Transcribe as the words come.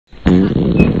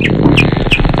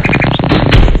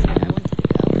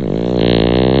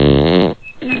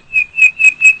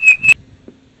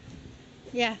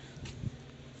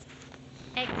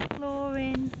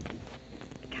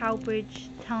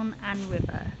and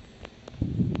river.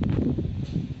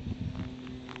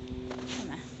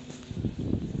 Come on.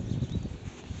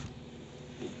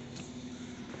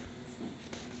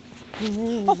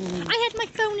 Oh, I had my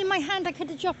phone in my hand, I could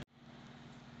have dropped.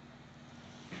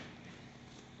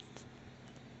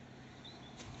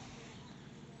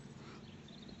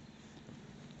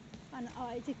 And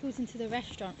it goes into the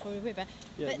restaurant for the river.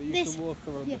 Yeah, but you can walk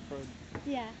around the front.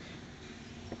 Yeah.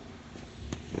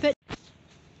 But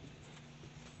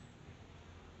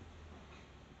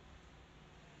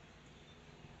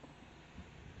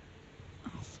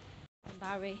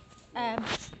Barry.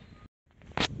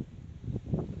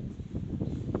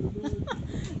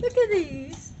 Look at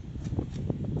these.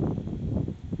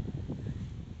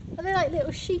 Are they like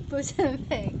little sheep or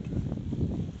something?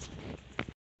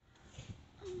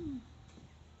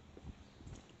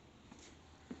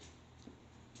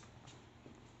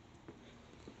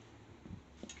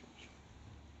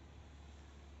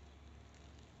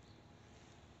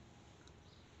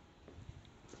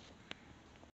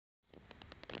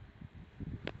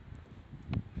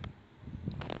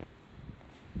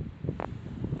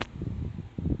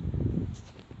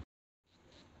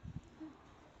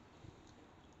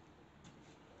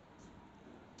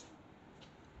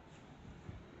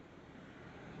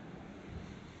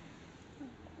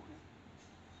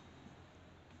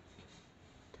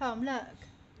 Tom, look.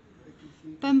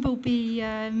 Bumblebee,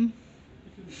 yeah,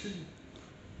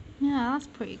 that's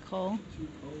pretty cool.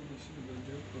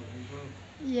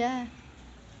 Yeah.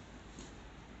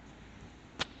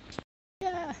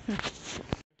 Yeah.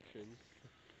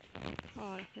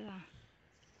 Oh, look at that.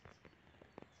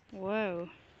 Whoa.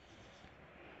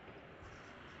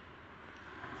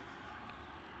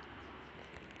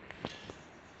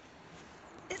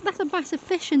 That's a massive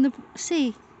fish in the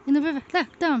sea, in the river.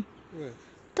 Look, down. Where?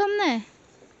 Down there.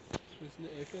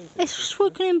 It's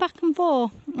swiggling back and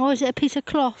forth. Or is it a piece of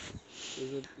cloth?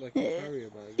 Is it like a carrier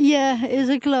bag? Yeah, it is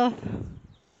a glove.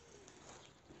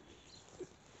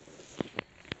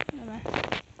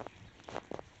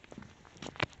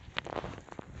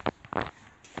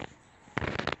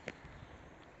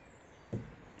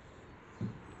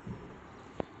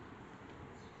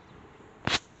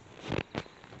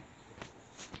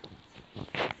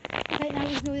 Okay, now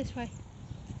we can go this way.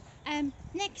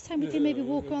 Next time we can maybe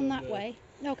walk on that way.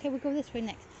 Okay, we'll go this way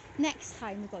next. Next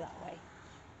time we go that way.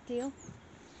 Deal?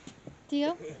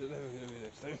 Deal?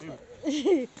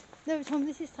 No, Tom,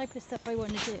 this is the type of stuff I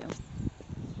want to do.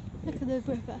 Look at the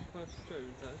river.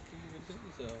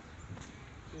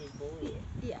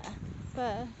 Yeah,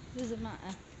 but it doesn't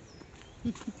matter.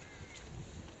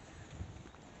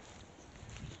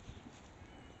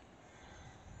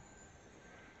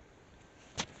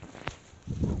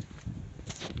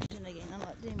 And again, I'm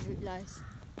not doing route lies.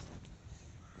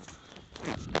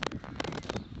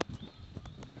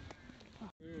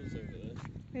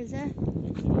 Where is there?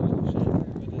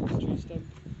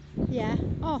 Yeah.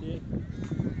 Oh. Yeah.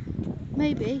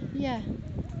 Maybe. Yeah.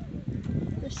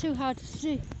 It's too hard to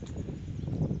see.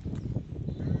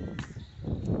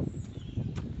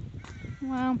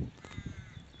 Wow.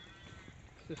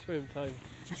 It's the swim time.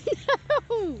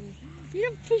 No! You're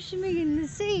not pushing me in the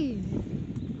sea.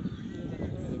 Yeah, that's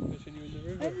right. I'm pushing you in the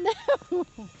river. No! You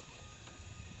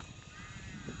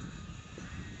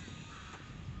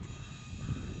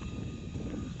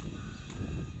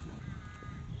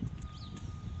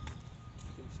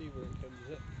can see where it comes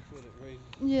up when it rains.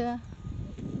 Yeah.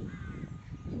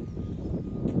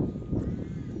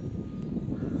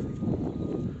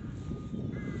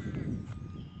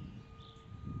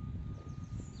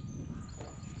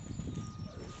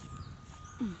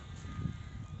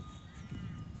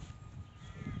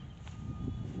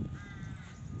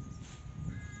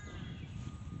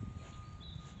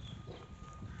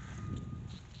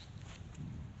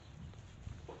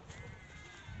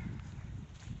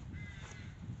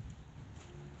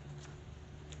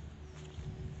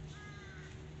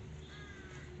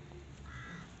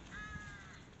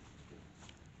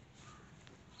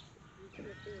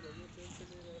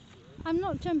 I'm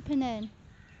not jumping in.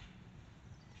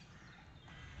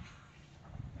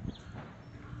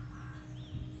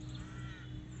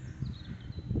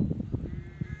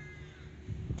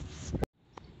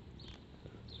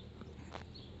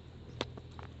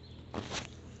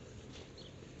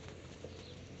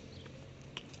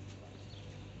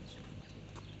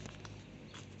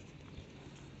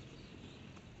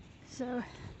 So,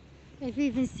 if you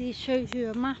even see, it shows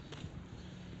you a map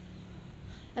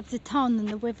of the town and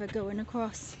the river going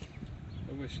across.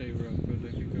 I wish they were open,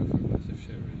 they could go for a massive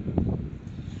shower in there.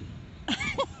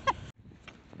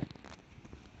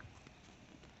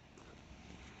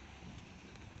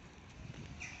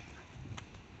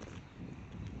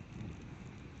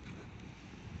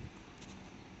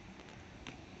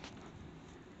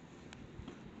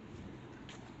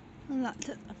 And that's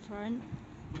at the front.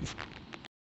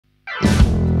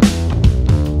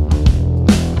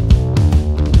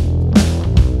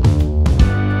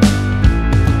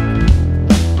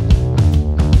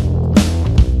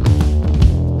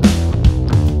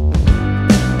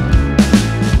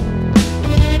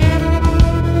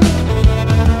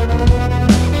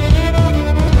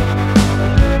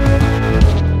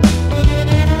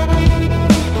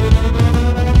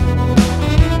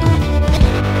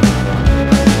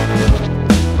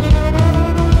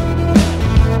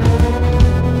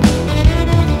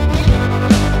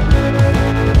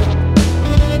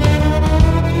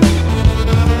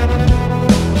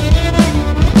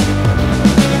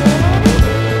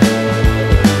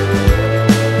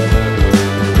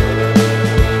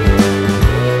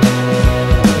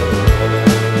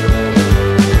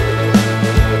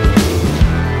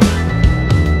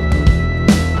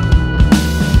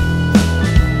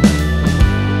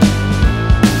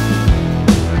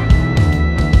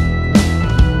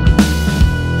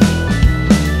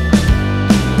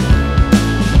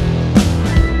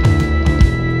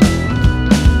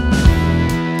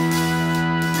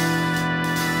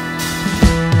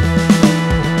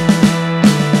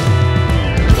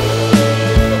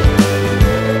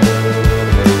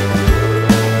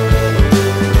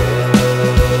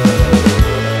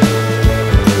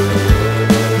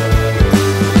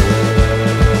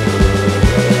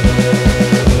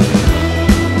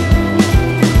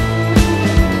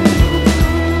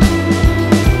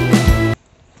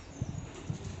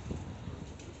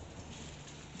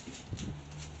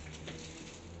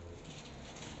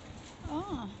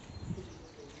 Oh.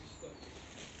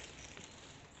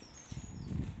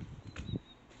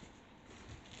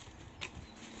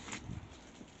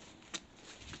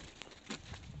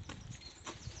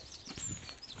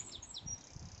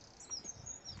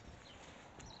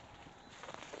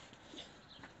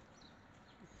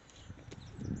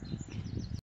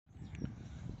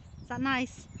 Is that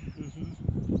nice?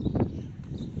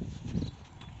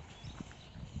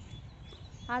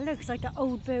 That looks like an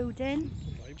old building.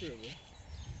 Library.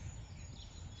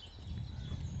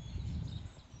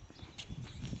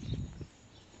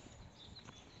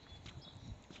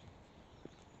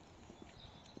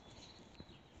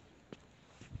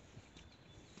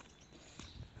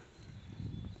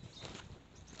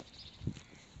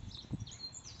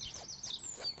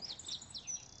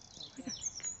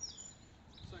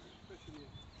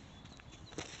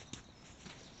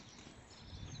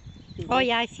 Oh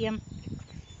yeah, I see him.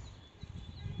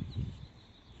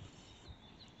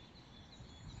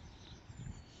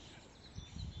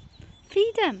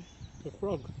 Feed him. A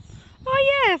frog.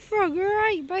 Oh yeah, frog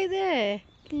right by there.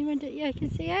 Can you run it? Yeah, I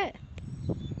can see it.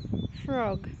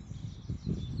 Frog.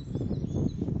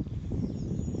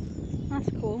 That's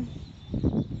cool.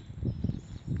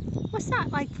 What's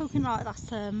that like poking out?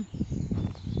 That's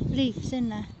leaves in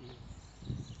there.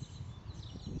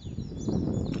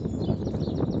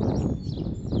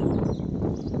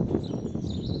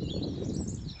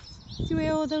 Do you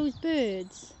hear all those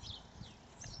birds?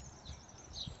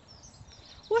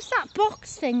 What's that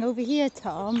box thing over here,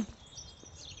 Tom?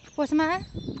 What's the matter?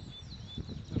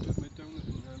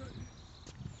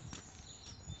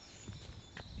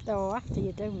 Oh, after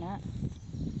your donut.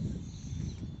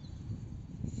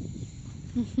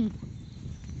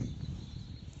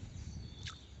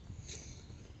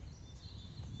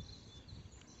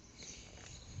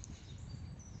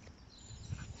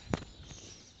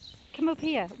 Come up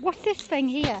here. What's this thing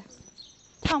here?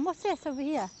 Tom, what's this over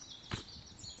here?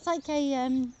 It's like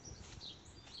a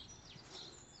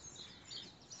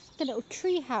little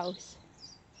tree house.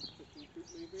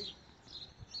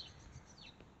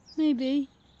 Maybe.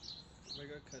 Have I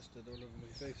got custard all over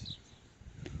my face?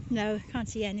 No, can't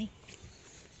see any.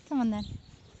 Come on then.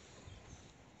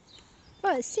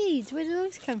 Well, it's seeds. Where did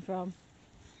those come from?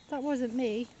 That wasn't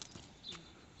me.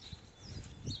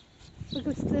 We'll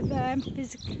go to the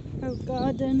physical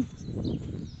garden.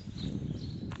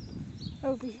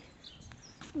 Over here.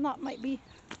 That might be.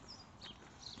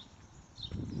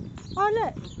 Oh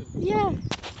look! Yeah.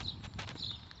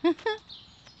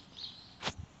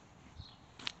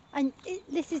 And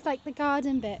this is like the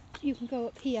garden bit. You can go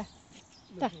up here.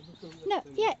 No,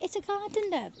 yeah, it's a garden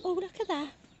there. Oh, look at that.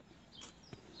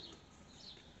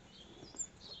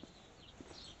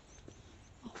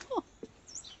 Oh.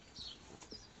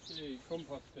 Hey,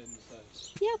 compost bins then.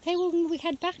 Yeah, okay, well, we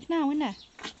head back now, innit?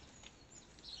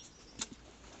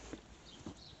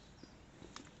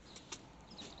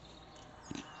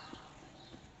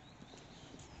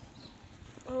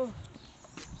 Oh.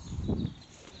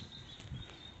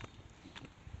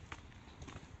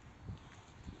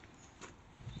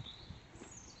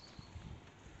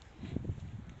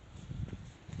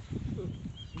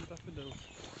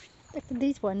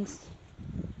 these ones.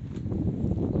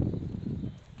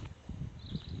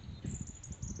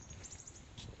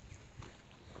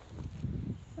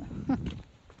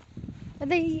 Are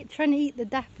they trying to eat the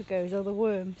daffodils or the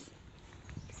worms?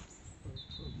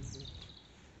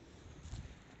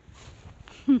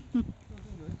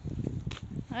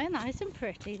 They're nice and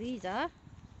pretty, these are.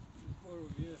 More over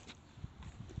here.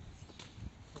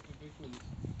 Couple big ones.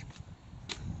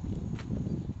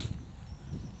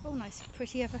 Oh, nice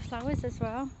pretty other flowers as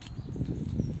well.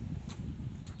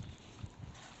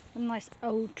 A nice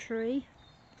old tree.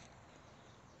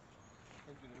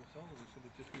 Should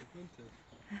have just been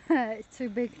planted. It's too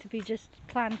big to be just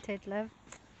planted, love.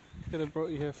 Could have brought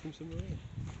you here from somewhere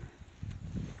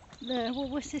else.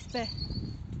 What's this bit?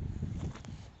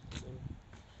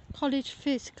 College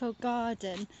Physical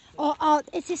Garden. Oh,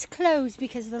 is this closed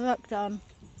because of the lockdown?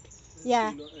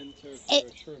 Yeah. Do not enter for a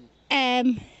shrimp.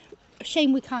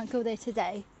 Shame we can't go there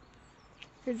today.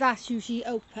 Because that's usually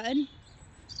open.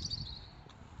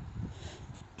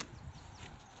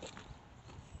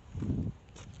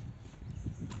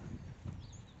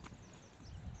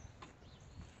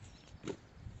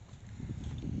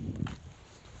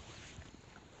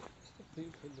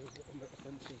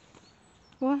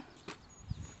 What?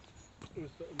 It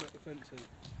was a metal fencing.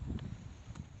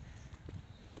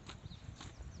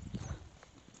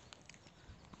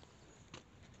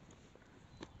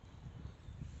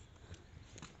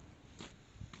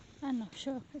 I'm not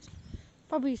sure. It's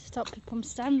probably to stop people from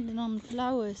standing on the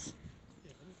flowers.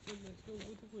 Yeah, but there's no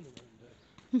wood or wind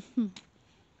around there.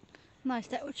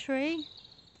 Nice little tree.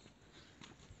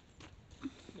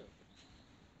 No.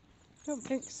 Don't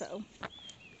think so.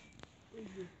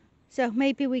 So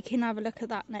maybe we can have a look at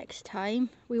that next time.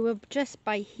 We were just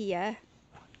by here.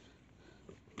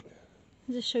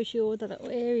 It just shows you all the little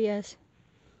areas.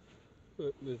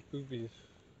 Look, there's boobies.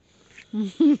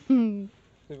 We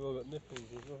They've all got nipples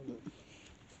as well. Look.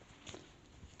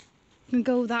 can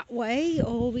go that way,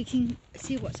 or we can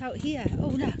see what's out here. Oh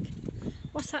look,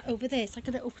 what's that over there? It's like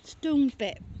a little stone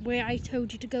bit where I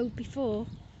told you to go before.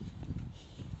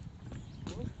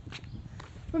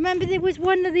 Remember there was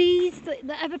one of these,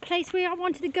 the other place where I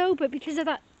wanted to go, but because of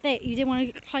that bit you didn't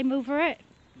want to climb over it?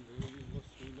 No, you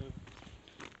must be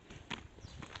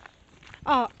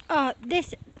now. Oh,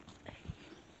 this,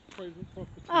 Private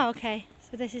property. oh okay,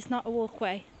 so this is not a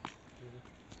walkway.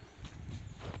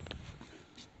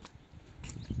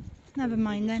 Never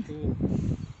mind then. School.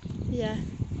 Yeah,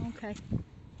 okay.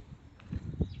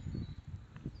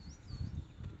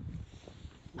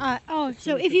 Oh,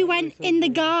 so if you went in the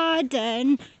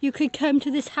garden, you could come to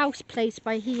this house place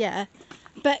by here,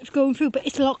 but going through, but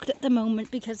it's locked at the moment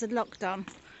because of lockdown.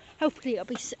 Hopefully it'll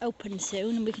be open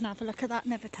soon and we can have a look at that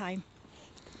another time.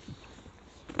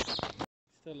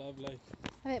 Still have like,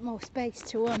 A bit more space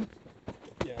to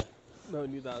yeah, not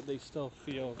only that, they still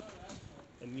feel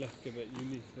and look a bit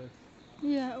unique though.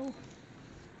 Yeah. Oh.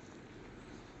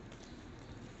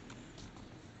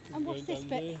 Are And we what's going this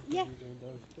down bit? there? Yeah. Are we going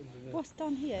down under there? What's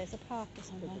down here? Is a park or I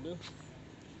something? don't know.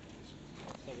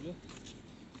 Let's have a look.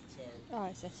 So, Oh,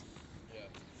 is it? yeah.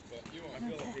 But you want, I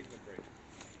feel like taking a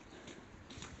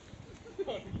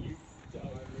break. You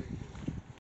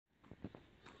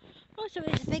Oh, so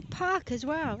it's a big park as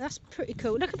well. That's pretty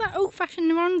cool. Look at that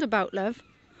old-fashioned roundabout, love.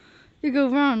 You go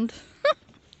round.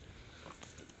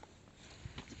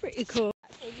 It's pretty cool.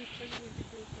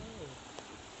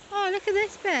 Oh, look at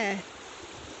this bit.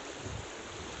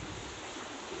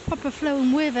 Proper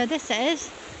flowing river, this is.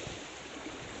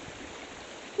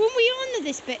 Weren't we on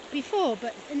this bit before,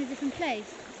 but in a different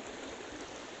place?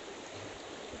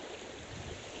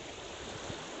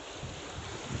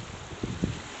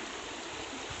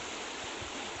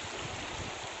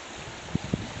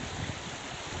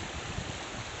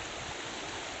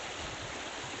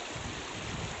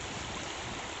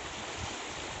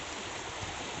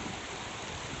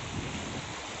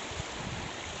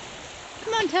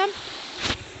 Come on, Tom.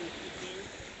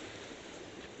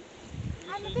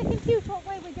 I'm a bit confused what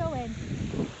way we're going.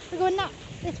 We're going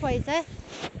this way, is it?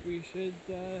 We should,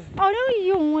 Oh no,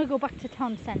 you don't want to go back to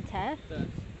town centre.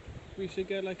 we should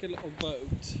get like a little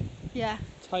boat, Yeah,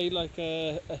 tie like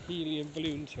a helium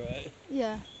balloon to it,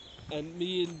 yeah. and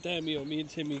me and Demi or me and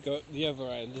Timmy go up the other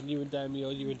end, and you and Demi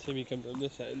or you and Timmy come down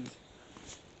this end,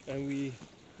 and we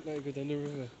let it go down the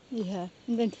river. Yeah,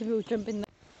 and then Timmy will jump in there.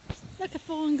 Like a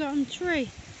fallen gone tree.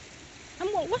 And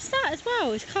what's that as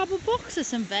well? It's cardboard box or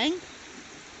something?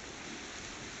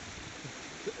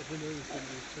 I don't know, there's going to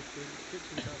be a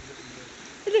kitchen cabinet in there.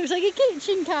 It looks like a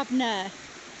kitchen cabinet.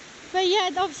 But yeah,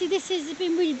 obviously this has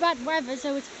been really bad weather,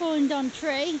 so it's a fallen down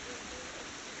tree.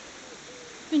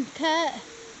 Been cut.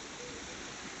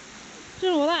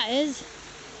 Don't know what that is.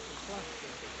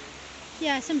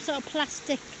 Yeah, some sort of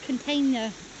plastic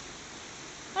container.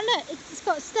 Oh look, it's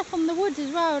got stuff on the wood as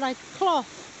well, like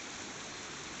cloth.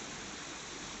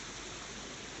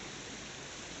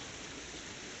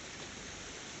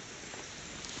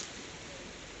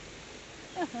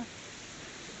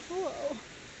 Whoa.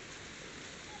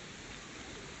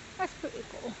 That's pretty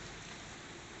cool.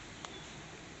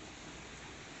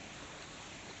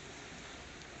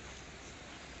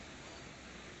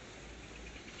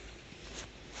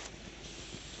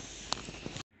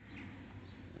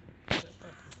 Step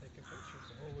back and take a picture of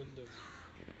the whole window.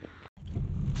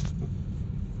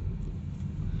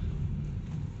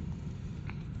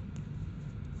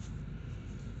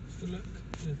 So look,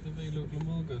 there's the big look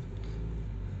Glamorgan.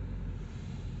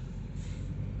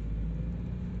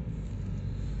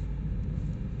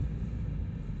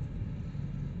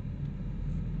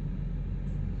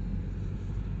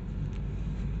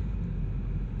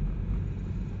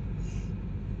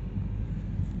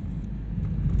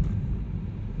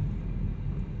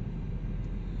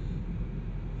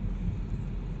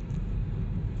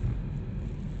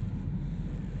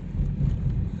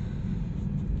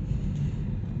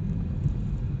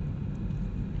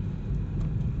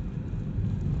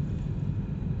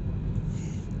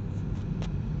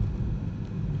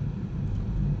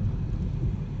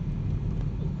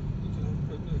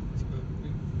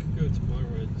 Go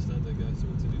tomorrow instead, I guess.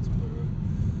 What to do tomorrow?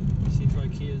 See if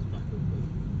IKEA's back open.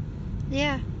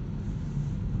 Yeah.